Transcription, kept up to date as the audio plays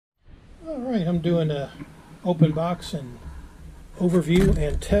Alright, I'm doing a open box and overview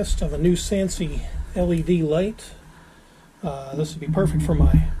and test of a new Sansi LED light. This would be perfect for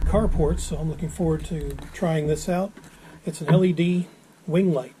my carport, so I'm looking forward to trying this out. It's an LED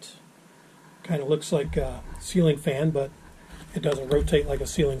wing light. Kind of looks like a ceiling fan, but it doesn't rotate like a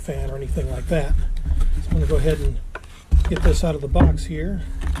ceiling fan or anything like that. So I'm going to go ahead and get this out of the box here.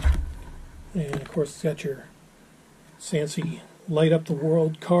 And of course it's got your Sansi Light Up the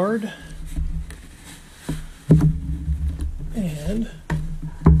World card. And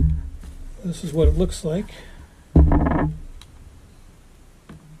this is what it looks like.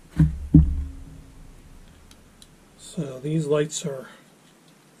 So these lights are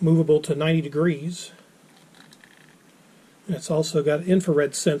movable to 90 degrees. And it's also got an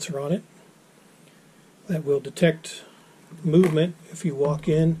infrared sensor on it that will detect movement if you walk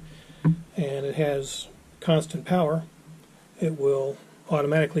in, and it has constant power. It will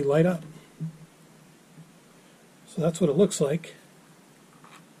automatically light up. So that's what it looks like.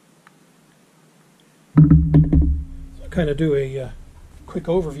 So I'll kind of do a quick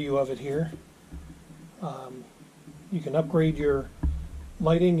overview of it here. You can upgrade your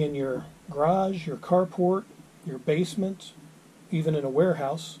lighting in your garage, your carport, your basement, even in a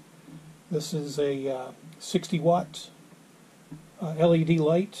warehouse. This is a 60-watt LED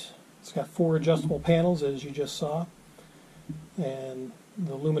light. It's got 4 adjustable panels, as you just saw, and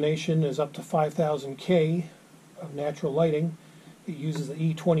the illumination is up to 5,000 K of natural lighting. It uses the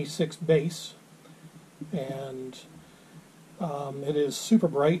E26 base, and it is super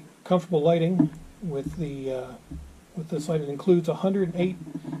bright, comfortable lighting. With this light, it includes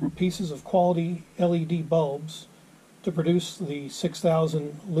 108 pieces of quality LED bulbs to produce the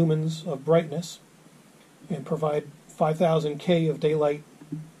 6,000 lumens of brightness and provide 5,000 K of daylight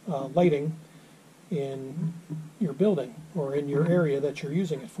lighting in your building or in your area that you're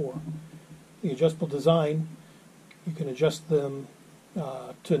using it for. The adjustable design, you can adjust them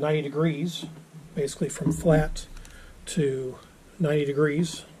to 90 degrees, basically from flat to 90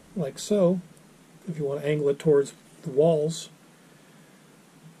 degrees, like so, if you want to angle it towards the walls.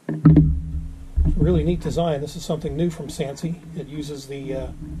 Really neat design. This is something new from Sansi. It uses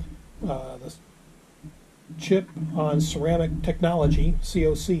the chip on ceramic technology,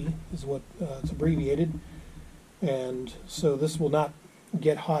 COC is what it's abbreviated, and so this will not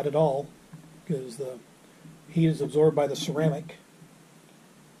get hot at all because the heat is absorbed by the ceramic.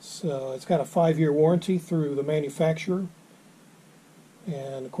 So it's got a 5-year warranty through the manufacturer,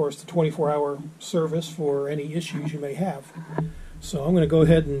 and of course the 24-hour service for any issues you may have. So I'm going to go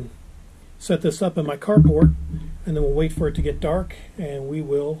ahead and set this up in my carport, and then we'll wait for it to get dark and we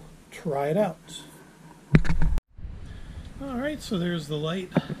will try it out. Alright, so there's the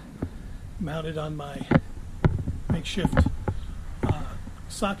light mounted on my makeshift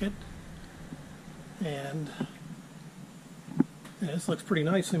socket, and this looks pretty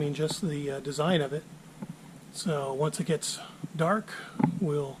nice. I mean, just the design of it. So once it gets dark,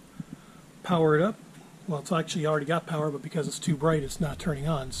 we'll power it up. Well, it's actually already got power, but because it's too bright, it's not turning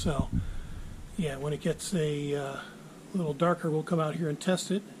on. So yeah, when it gets a little darker, we'll come out here and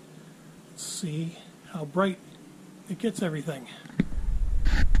test it. Let's see how bright it gets everything.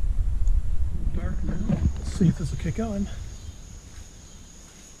 Dark now. Let's see if this will kick on.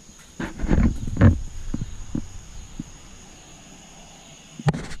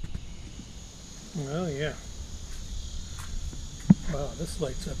 Oh yeah. Wow, this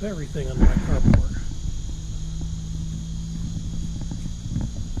lights up everything on my carport.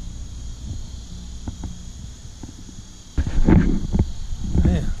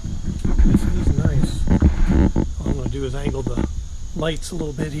 Man, this is nice. All I'm going to do is angle the lights a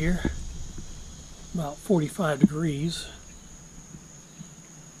little bit here. About 45 degrees.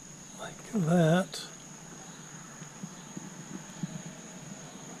 Like that.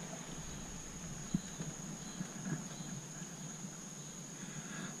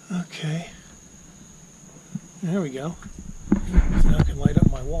 Okay, there we go. So now I can light up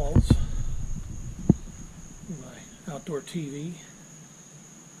my walls, my outdoor TV.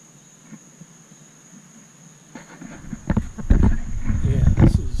 Yeah,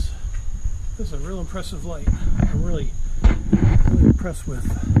 this is a real impressive light. I'm really impressed with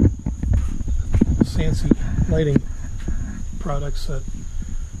Sansi lighting products that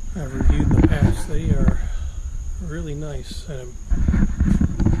I've reviewed in the past. They are really nice, and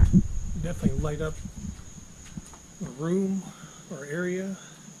definitely light up a room or area,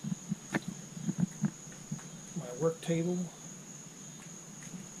 my work table,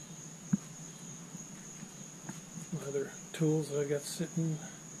 my other tools that I got sitting,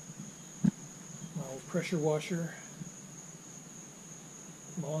 my old pressure washer,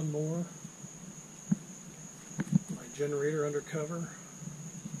 lawnmower, my generator under cover,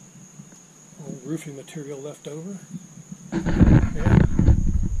 old roofing material left over, yeah,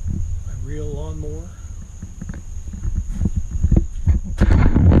 my real lawnmower.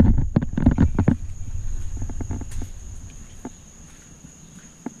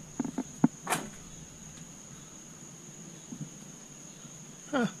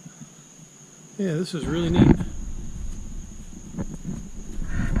 Huh. Yeah, this is really neat.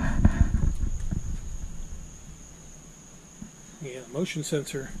 Yeah, motion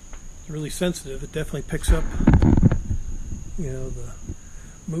sensor is really sensitive. It definitely picks up, you know, the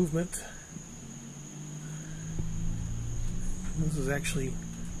movement. This is actually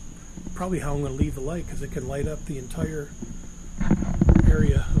probably how I'm going to leave the light, because it can light up the entire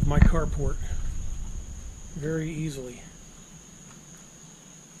area of my carport very easily.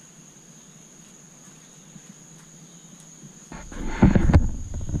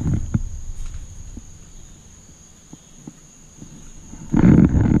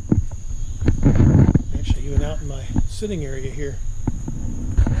 Actually, even out in my sitting area here.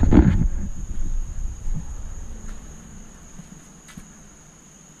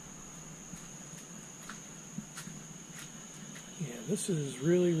 Yeah, this is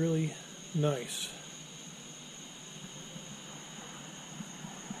really, really nice.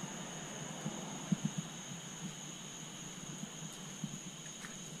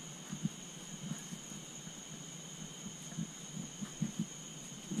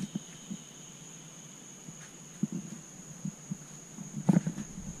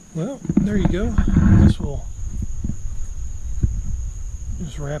 Well, there you go. This will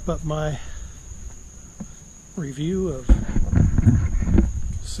just wrap up my review of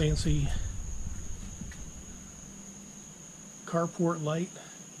Sansi carport light,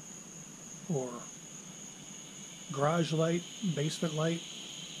 or garage light, basement light,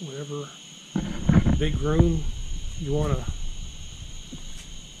 whatever big room you want to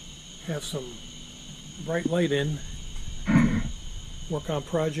have some bright light in. Work on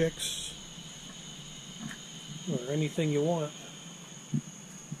projects or anything you want.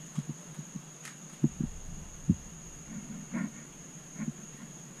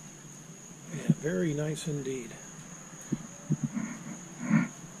 Yeah, very nice indeed.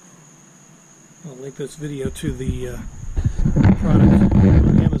 I'll link this video to the product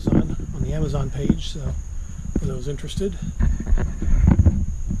on Amazon, on the Amazon page, so for those interested.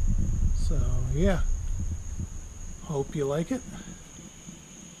 So yeah, hope you like it.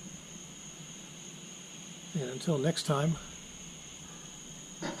 And until next time,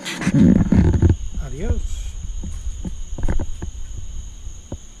 adios.